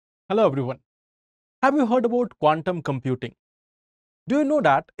Hello everyone. Have you heard about quantum computing? Do you know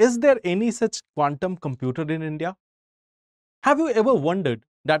that is there any such quantum computer in India? Have you ever wondered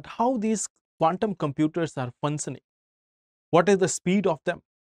that how these quantum computers are functioning? What is the speed of them?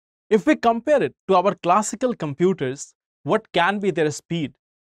 If we compare it to our classical computers, what can be their speed?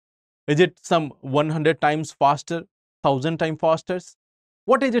 Is it some 100 times faster, 1000 times faster?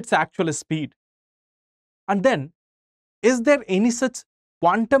 What is its actual speed? And then, is there any such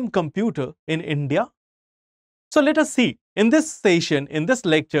quantum computer in India? So let us see. In this session, in this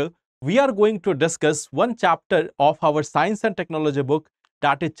lecture, we are going to discuss one chapter of our science and technology book,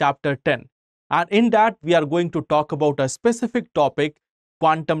 that is chapter 10. And in that, we are going to talk about a specific topic,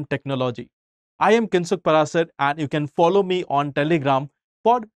 quantum technology. I am Kinsuk Parasar and you can follow me on Telegram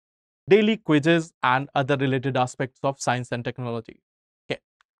for daily quizzes and other related aspects of science and technology. Okay.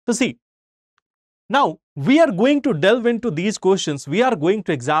 So see, now, we are going to delve into these questions. We are going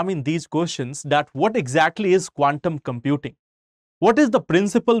to examine these questions that what exactly is quantum computing? What is the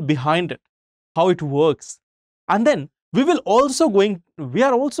principle behind it? How it works? And then we are also going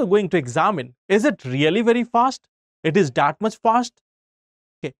to examine, is it really very fast? It is that much fast?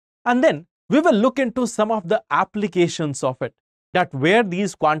 Okay. And then we will look into some of the applications of it, that where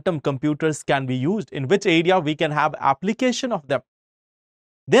these quantum computers can be used, in which area we can have application of them.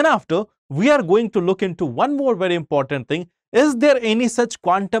 Then after, we are going to look into one more very important thing. Is there any such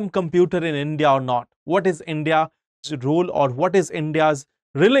quantum computer in India or not? What is India's role or what is India's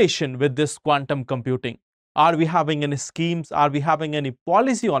relation with this quantum computing? Are we having any schemes? Are we having any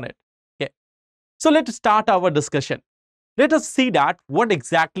policy on it? Okay. So let's start our discussion. Let us see that what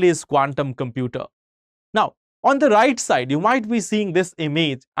exactly is quantum computer. Now, on the right side, you might be seeing this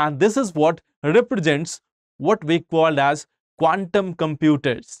image, and this is what represents what we call as quantum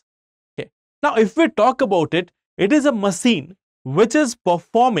computers. Okay. Now, if we talk about it, it is a machine which is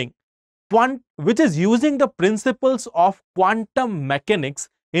which is using the principles of quantum mechanics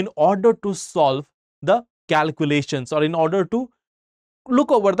in order to solve the calculations, or in order to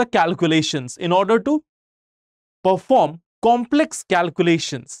look over the calculations, in order to perform complex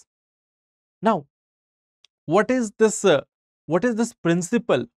calculations. Now, what is this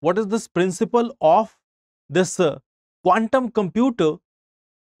principle? What is this principle of this quantum computer?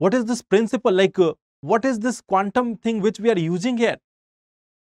 What is this principle? What is this quantum thing which we are using here?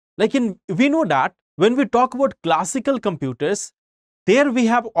 We know that when we talk about classical computers, there we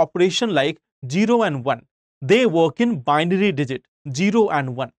have operation like 0 and 1. They work in binary digit, 0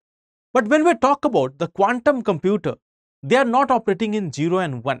 and 1. But when we talk about the quantum computer, they are not operating in 0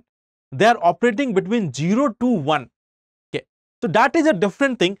 and 1. They are operating between 0 to 1. Okay. So that is a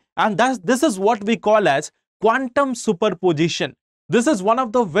different thing, and this is what we call as quantum superposition. This is one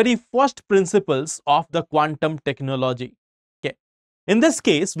of the very first principles of the quantum technology. Okay. In this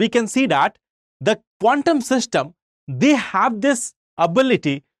case, we can see that the quantum system, they have this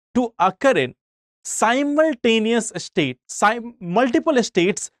ability to occur in simultaneous state, multiple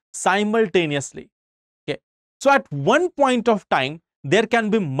states simultaneously. Okay. So at one point of time, there can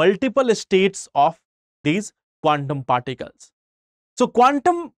be multiple states of these quantum particles. So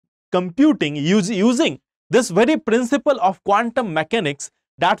quantum computing using this very principle of quantum mechanics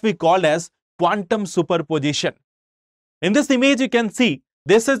that we call as quantum superposition. In this image, you can see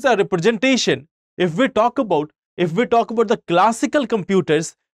this is a representation. If we talk about the classical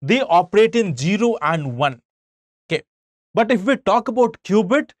computers, they operate in 0 and 1. Okay. But if we talk about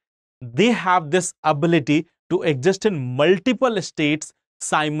qubit, they have this ability to exist in multiple states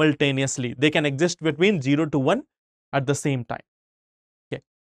simultaneously. They can exist between 0 to 1 at the same time. Okay.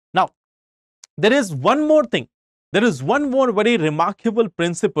 Now, there is one more thing. There is one more very remarkable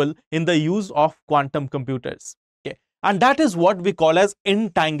principle in the use of quantum computers. Okay. And that is what we call as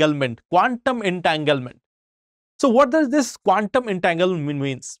entanglement, quantum entanglement. So what does this quantum entanglement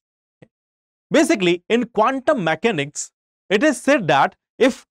means? Basically, in quantum mechanics, it is said that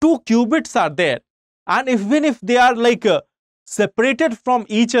if two qubits are there, and even if they are separated from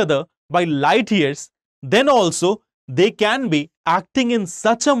each other by light years, then also they can be acting in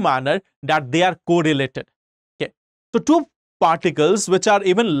such a manner that they are correlated. Okay. So two particles which are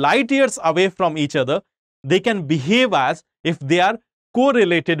even light years away from each other, they can behave as if they are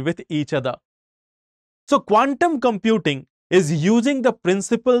correlated with each other. So quantum computing is using the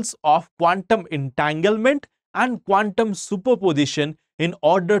principles of quantum entanglement and quantum superposition in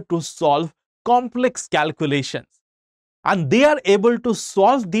order to solve complex calculations. And they are able to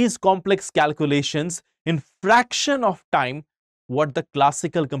solve these complex calculations in fraction of time what the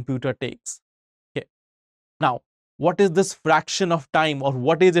classical computer takes. Okay. Now, what is this fraction of time, or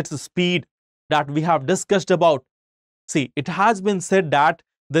what is its speed that we have discussed about? See, it has been said that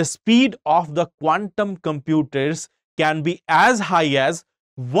the speed of the quantum computers can be as high as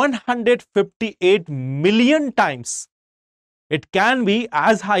 158 million times. It can be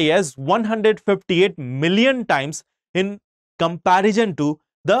as high as 158 million times in comparison to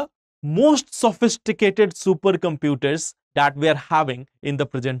the most sophisticated supercomputers that we are having in the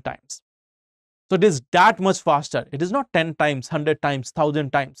present times. So it is that much faster. It is not 10 times, 100 times,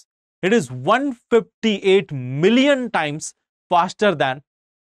 1000 times. It is 158 million times faster than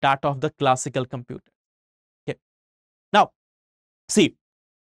that of the classical computer. Okay. Now, see,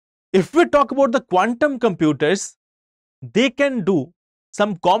 if we talk about the quantum computers, they can do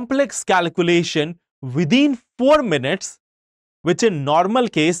some complex calculation within 4 minutes, which in normal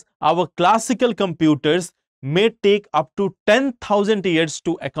case, our classical computers may take up to 10,000 years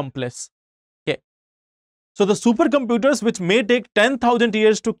to accomplish. Okay. So the supercomputers which may take 10,000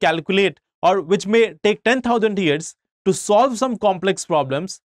 years to calculate, or which may take 10,000 years to solve some complex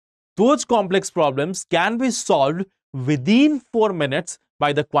problems, those complex problems can be solved within 4 minutes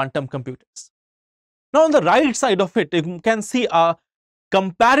by the quantum computers. Now on the right side of it, you can see a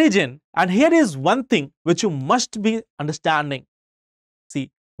comparison, and here is one thing which you must be understanding.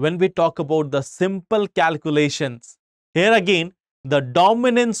 See, when we talk about the simple calculations, here again the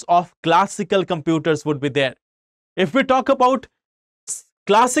dominance of classical computers would be there. If we talk about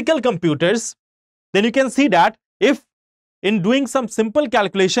classical computers, then you can see that if in doing some simple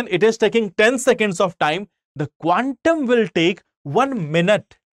calculation it is taking 10 seconds of time, the quantum will take 1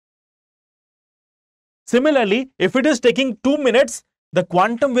 minute. Similarly, if it is taking 2 minutes, the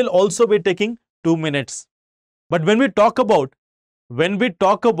quantum will also be taking 2 minutes. But when we talk about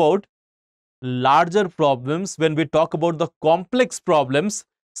larger problems, when we talk about the complex problems,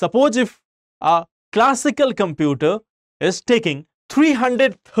 suppose if a classical computer is taking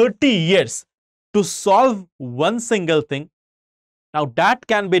 330 years to solve one single thing, now that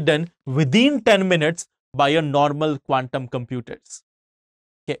can be done within 10 minutes by a normal quantum computers.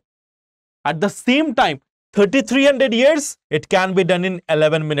 Okay. At the same time, 3,300 years, it can be done in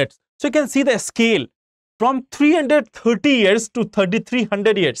 11 minutes. So you can see the scale from 330 years to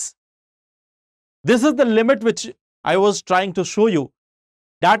 3,300 years. This is the limit which I was trying to show you,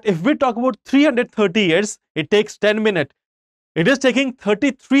 that if we talk about 330 years, it takes 10 minutes. It is taking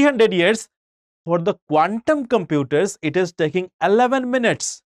 3,300 years. For the quantum computers, it is taking 11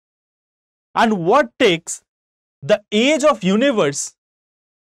 minutes. And what takes the age of universe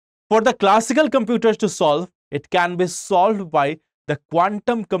for the classical computers to solve, it can be solved by the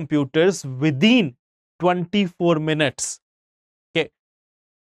quantum computers within 24 minutes. Okay.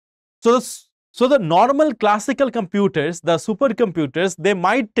 So the normal classical computers, the supercomputers, they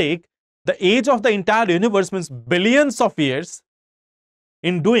might take the age of the entire universe, means billions of years,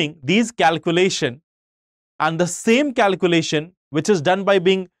 in doing these calculation, and the same calculation which is done by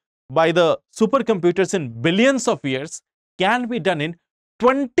the supercomputers in billions of years can be done in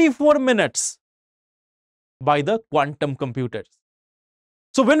 24 minutes by the quantum computers.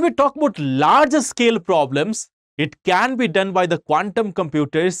 So when we talk about larger scale problems, it can be done by the quantum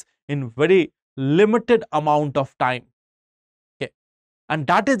computers in very limited amount of time. Okay. And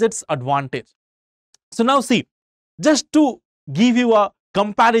that is its advantage. So now see, just to give you a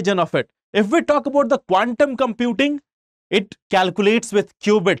comparison of it, if we talk about the quantum computing, it calculates with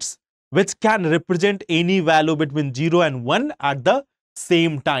qubits, which can represent any value between 0 and 1 at the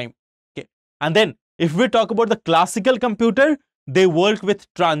same time. Okay. And then if we talk about the classical computer, they work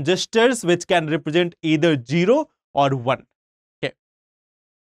with transistors which can represent either 0 or 1. Okay.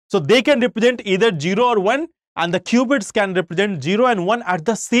 So they can represent either 0 or 1, and the qubits can represent 0 and 1 at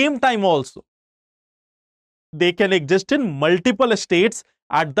the same time also. They can exist in multiple states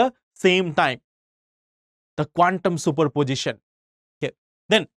at the same time. The quantum superposition. Okay.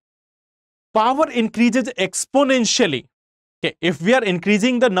 Then power increases exponentially. Okay. If we are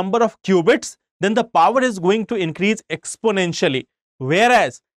increasing the number of qubits, then the power is going to increase exponentially.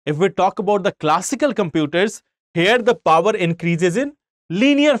 Whereas if we talk about the classical computers, here the power increases in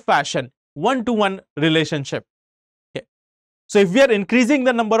linear fashion, one-to-one relationship. Okay. So if we are increasing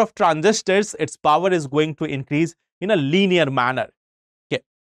the number of transistors, its power is going to increase in a linear manner. Okay.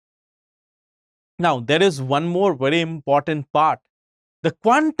 Now there is one more very important part. The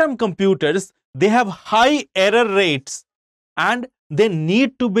quantum computers, they have high error rates and they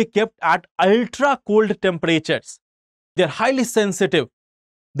need to be kept at ultra cold temperatures. They are highly sensitive.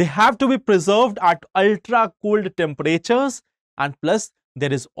 They have to be preserved at ultra cold temperatures, and plus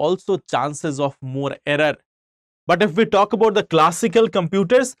there is also chances of more error. But if we talk about the classical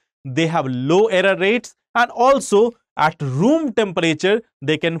computers, they have low error rates and also at room temperature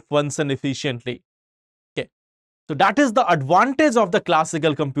they can function efficiently. Okay. So that is the advantage of the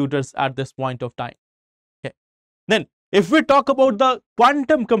classical computers at this point of time. Okay. Then if we talk about the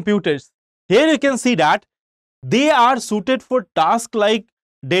quantum computers, here you can see that they are suited for tasks like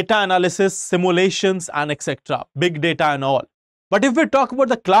data analysis, simulations, and etc., big data and all. But if we talk about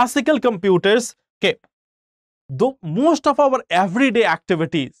the classical computers, okay, though most of our everyday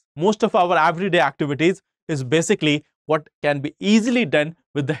activities is basically what can be easily done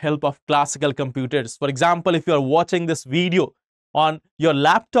with the help of classical computers. For example, if you are watching this video on your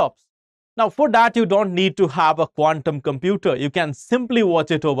laptops, now for that you don't need to have a quantum computer. You can simply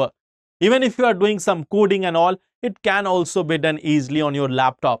watch it over. Even if you are doing some coding and all, it can also be done easily on your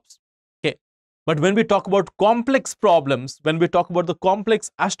laptops. Okay. But when we talk about complex problems, when we talk about the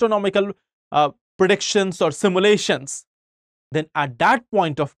complex astronomical predictions or simulations, then at that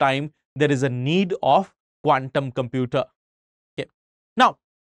point of time, there is a need of quantum computer. Okay. Now,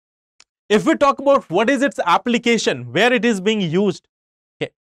 if we talk about what is its application, where it is being used,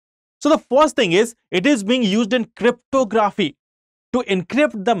 okay. So the first thing is it is being used in cryptography to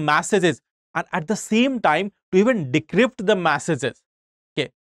encrypt the messages and at the same time to even decrypt the messages. Okay.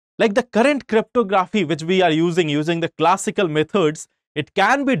 Like the current cryptography which we are using the classical methods, it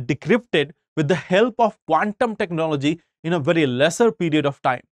can be decrypted with the help of quantum technology in a very lesser period of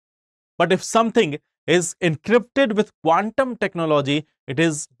time. But if something is encrypted with quantum technology, it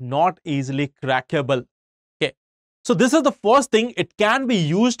is not easily crackable. Okay. So this is the first thing. It can be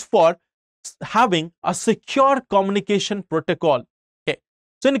used for having a secure communication protocol. Okay.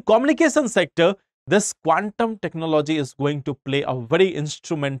 So in the communication sector, this quantum technology is going to play a very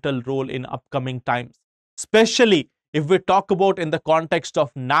instrumental role in upcoming times, especially if we talk about in the context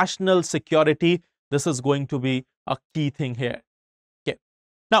of national security. This is going to be a key thing here. Okay.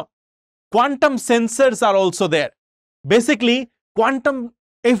 Now, quantum sensors are also there. Basically, quantum,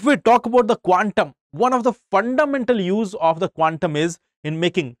 if we talk about the quantum, one of the fundamental use of the quantum is in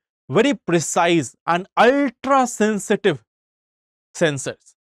making very precise and ultra sensitive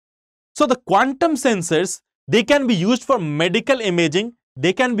sensors. So the quantum sensors, they can be used for medical imaging,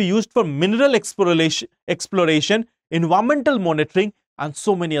 they can be used for mineral exploration, environmental monitoring, and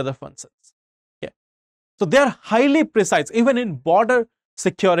so many other functions. Okay. So they are highly precise. Even in border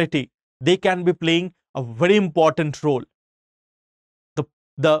security, they can be playing a very important role.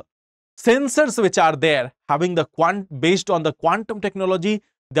 The sensors which are there, having the based on the quantum technology,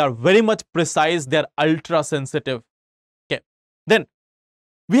 they are very much precise, they are ultra sensitive. Okay. Then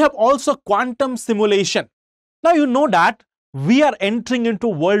we have also quantum simulation. Now you know that we are entering into a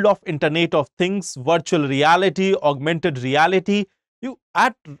world of Internet of Things, virtual reality, augmented reality.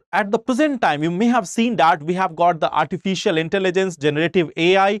 At the present time, you may have seen that we have got the artificial intelligence, generative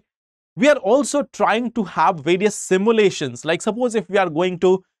AI. We are also trying to have various simulations. Like suppose if we are going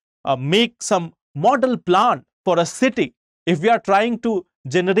to make some model plan for a city, if we are trying to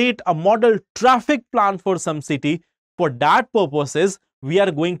generate a model traffic plan for some city, for that purposes, we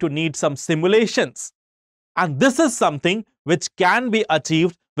are going to need some simulations. And this is something which can be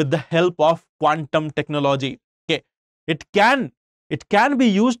achieved with the help of quantum technology. Okay. It can be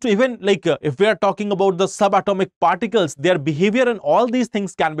used to even like if we are talking about the subatomic particles, their behavior and all these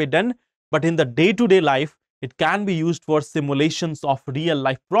things can be done. But in the day-to-day life, it can be used for simulations of real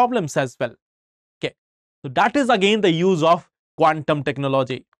life problems as well. Okay. So that is again the use of quantum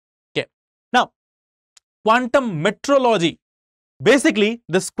technology. Okay. Now, quantum metrology. Basically,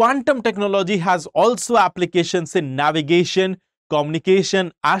 this quantum technology has also applications in navigation,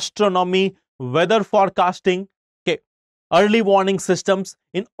 communication, astronomy, weather forecasting, okay, early warning systems.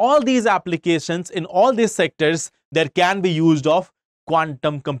 In all these applications, in all these sectors, there can be used of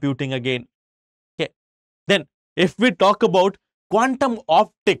quantum computing again. Okay. Then, if we talk about quantum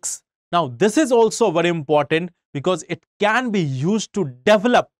optics, now this is also very important because it can be used to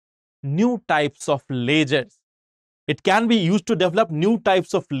develop new types of lasers. It can be used to develop new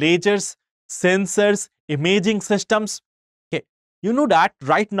types of lasers, sensors, imaging systems. Okay. You know that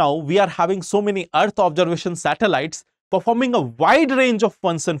right now we are having so many Earth observation satellites performing a wide range of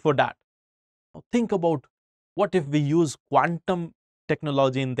function for that. Now think about what if we use quantum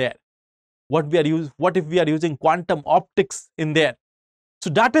technology in there? What if we are using quantum optics in there? So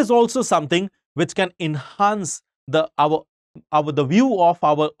that is also something which can enhance the view of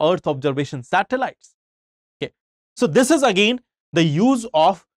our Earth observation satellites. Okay. So this is again the use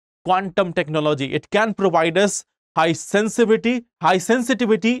of quantum technology. It can provide us high sensitivity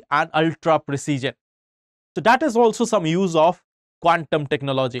and ultra precision. So that is also some use of quantum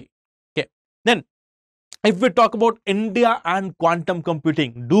technology. Okay. Then if we talk about India and quantum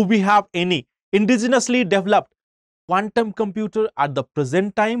computing, do we have any indigenously developed quantum computer at the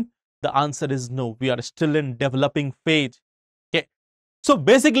present time? The answer is no. We are still in developing phase. Okay. So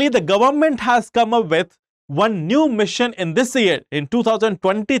basically, the government has come up with one new mission in this year. In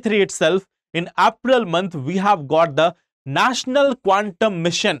 2023 itself, in April month, we have got the National Quantum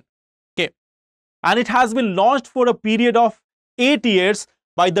Mission. Okay. And it has been launched for a period of 8 years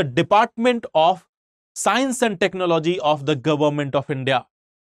by the Department of Science and Technology of the Government of India.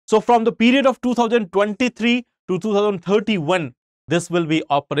 So from the period of 2023 to 2031, this will be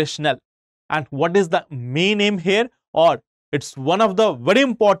operational. And what is the main aim here? Or it's one of the very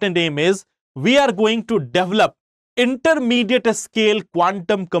important aim is we are going to develop intermediate scale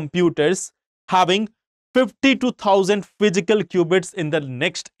quantum computers having 52,000 physical qubits in the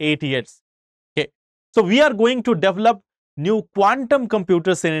next 8 years. Okay. So we are going to develop new quantum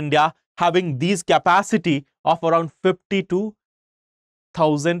computers in India having these capacity of around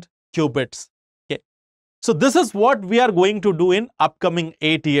 52,000 qubits. Okay. So this is what we are going to do in upcoming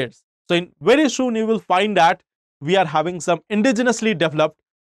 8 years. So in very soon you will find that we are having some indigenously developed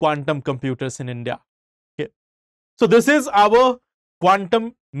quantum computers in India. Okay. So this is our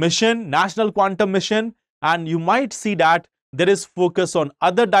quantum mission, National Quantum Mission, and you might see that there is focus on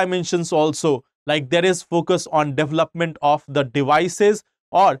other dimensions also, like there is focus on development of the devices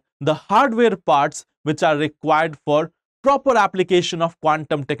or the hardware parts which are required for proper application of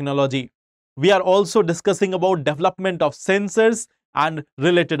quantum technology. We are also discussing about development of sensors and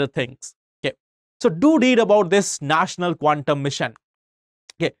related things. Okay. So do read about this National Quantum Mission.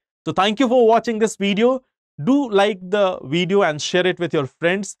 Okay. So thank you for watching this video. Do like the video and share it with your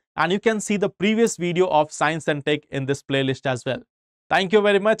friends. And you can see the previous video of Science and Tech in this playlist as well. Thank you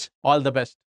very much. All the best.